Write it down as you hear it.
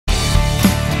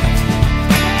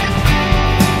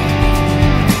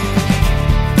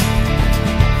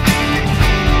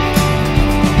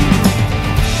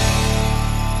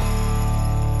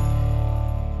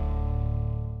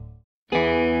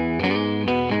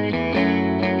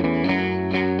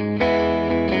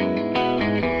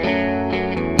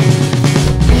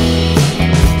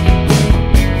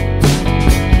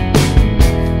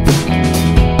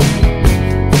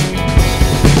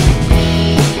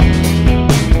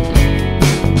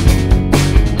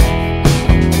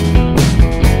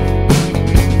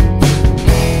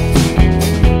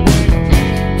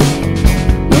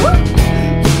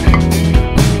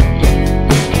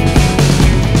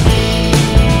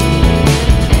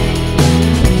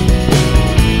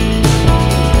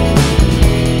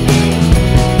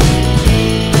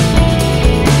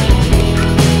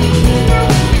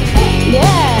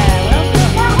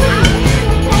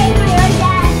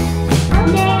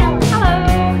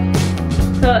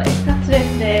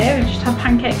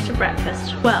pancakes for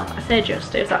breakfast. Well, I say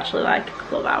just, it was actually like a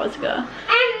couple of hours ago.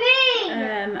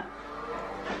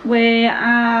 We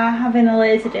are having a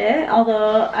lazy day,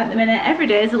 although at the minute every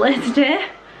day is a lazy day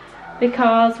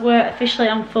because we're officially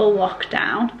on full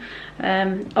lockdown.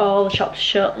 All the shops are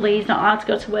shut. Lee's not allowed to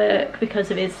go to work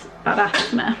because of his bad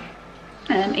asthma.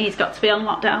 He's got to be on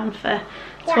lockdown for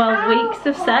 12 weeks,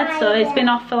 they've said, so he's been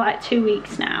off for like 2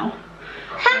 weeks now.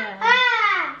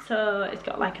 So he's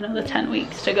got like another 10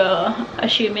 weeks to go,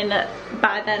 assuming that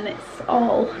by then it's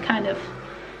all kind of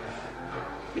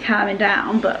calming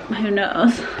down, but who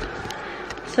knows.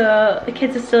 So the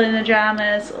kids are still in the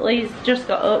dramas. Lee's just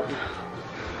got up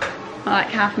like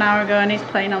half an hour ago and he's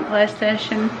playing on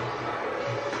PlayStation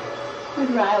with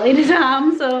Riley in his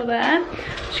arms over there.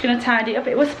 Just gonna tidy up.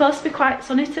 It was supposed to be quite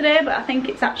sunny today, but I think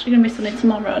it's actually gonna be sunny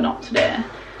tomorrow, not today.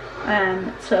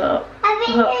 So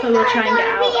hopefully we'll try and get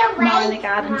out more in the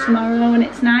garden tomorrow when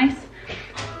it's nice.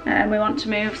 We want to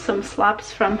move some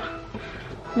slabs from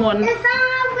one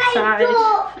side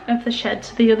of the shed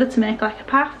to the other to make like a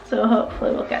path, so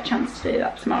hopefully we'll get a chance to do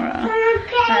that tomorrow.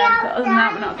 But other than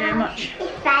that, we're not doing much.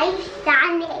 It's very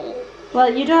sunny.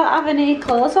 Well, you don't have any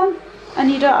clothes on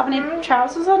and you don't have any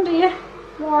trousers on, do you?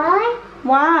 Why?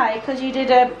 Why? Because you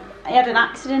had an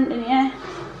accident, didn't you?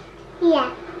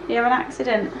 Yeah. You have an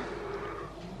accident?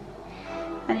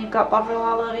 And you've got Bovril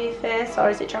all over your face, or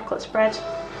is it chocolate spread?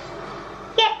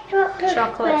 Yeah,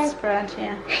 chocolate spread,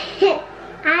 yeah.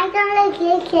 I don't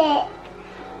like it.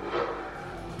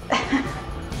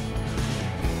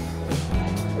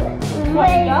 What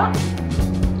have you got?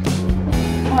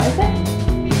 What is it?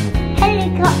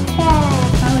 Helicopter.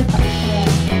 Helicopter.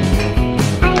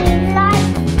 I like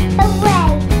the way.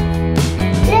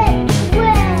 This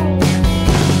way.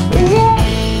 This way. This way.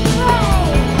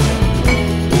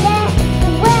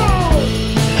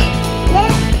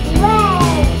 This way.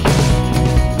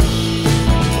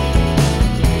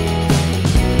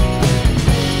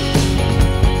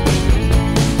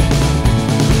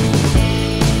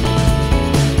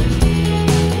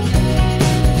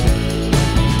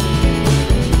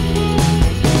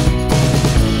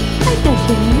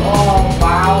 Oh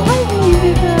wow!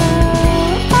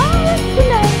 Oh, that's a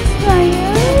nice smile.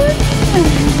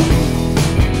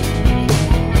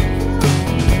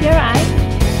 You're right.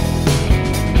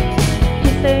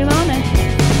 You say morning.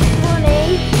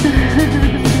 Morning.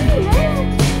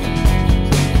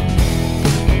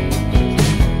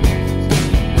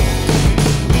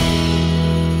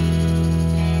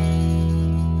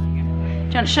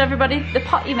 Do you want to show everybody the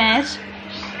pot you made?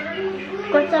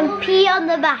 Got some pea on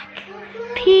the back.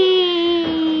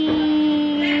 Pea.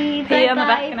 Pea on the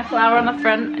back and a flower on the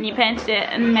front, and you painted it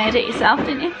and made it yourself,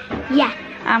 didn't you? Yeah.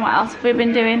 And what else have we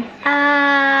been doing? We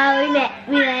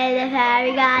made a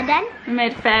fairy garden. We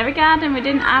made a fairy garden. We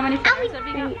didn't. How many fairies have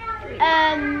you got?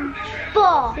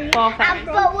 4. 4 fairies.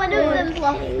 But one of them's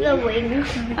lost the wings.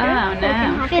 Oh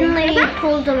no. Finley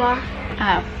pulled them off.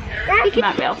 Oh. You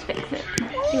might be able to fix it.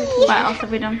 What else have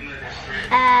we done?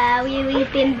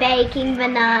 We've been baking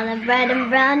banana bread and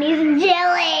brownies and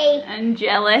jelly. And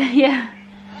jelly, yeah.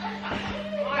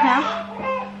 Yeah.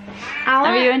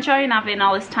 Are you enjoying having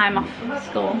all this time off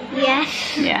school?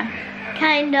 Yes. Yeah.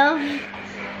 Kind of.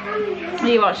 Are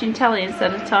you watching telly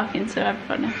instead of talking to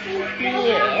everybody?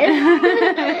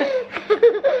 Yes.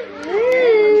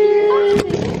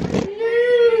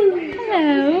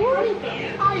 Hello.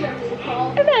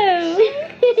 Hello.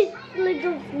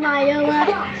 Little smile.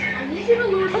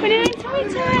 We're doing toy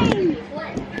time.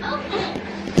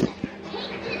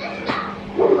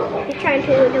 You're trying to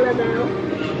wiggle them out.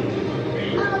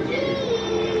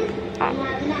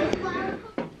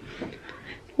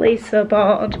 Lee's so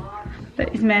bored that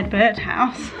he's made a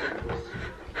birdhouse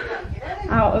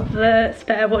out of the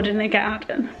spare wood in the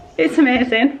garden. It's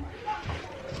amazing.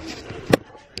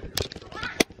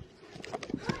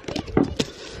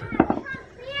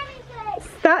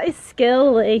 That is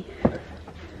skill, Lee.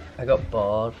 I got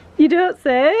bored. You don't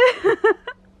say.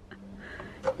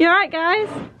 You alright, guys?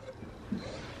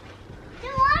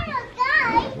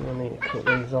 I need to cut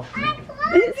these off.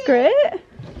 It's great.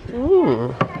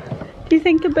 Mm. Do you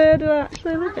think a bird will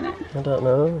actually live in it? I don't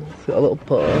know. It's got a little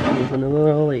post. There's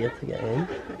another hole here to get in.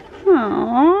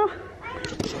 Aww.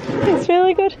 It's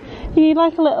really good. You need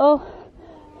like a little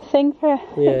thing for it.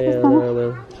 Yeah, I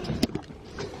will.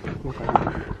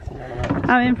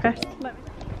 I'm impressed.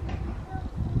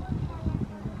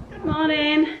 Good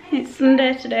morning. It's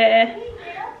Sunday today,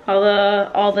 although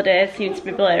all the days seem to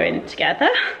be blurring together.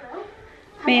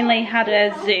 Me and Lee had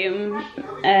a Zoom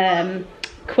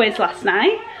quiz last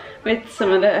night with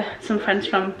some friends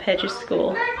from Paige's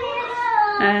school.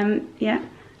 Yeah,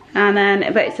 and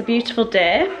then but it's a beautiful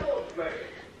day.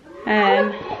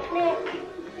 You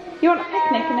want a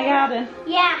picnic in the garden?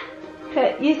 Yeah.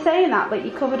 You're saying that, but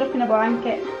you're covered up in a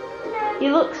blanket.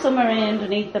 You look summery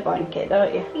underneath the blanket,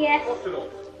 don't you? Yes.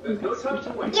 Finn's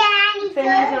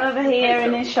over here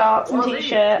in his shorts and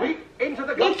t-shirt. Look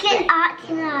at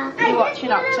Octonauts. You're watching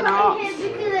Octonauts.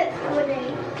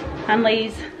 And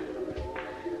Lee's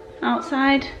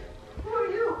outside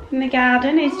in the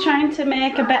garden. He's trying to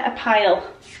make a better pile,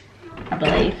 I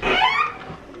believe.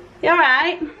 You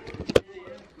alright?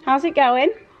 How's it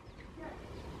going?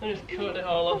 I just cut it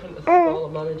all off into smaller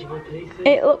manageable pieces.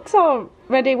 It looks all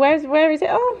ready. Where is it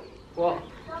all? What?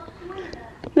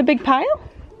 The big pile?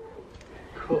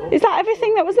 Cool. Is that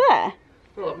everything that was there?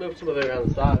 Well, I've moved some of it around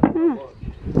the side. Oh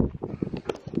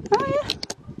yeah.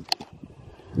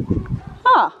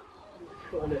 Oh,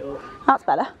 Cutting it up. that's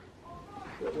better.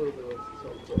 That will be once it's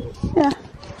all closed. Yeah.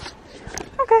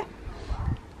 Okay.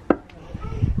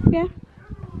 Yeah.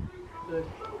 Good.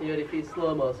 You ready for your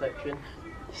slow-mo section?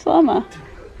 Slow-mo.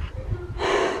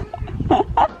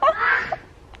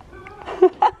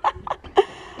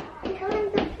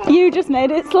 You just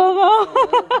made it slow-mo.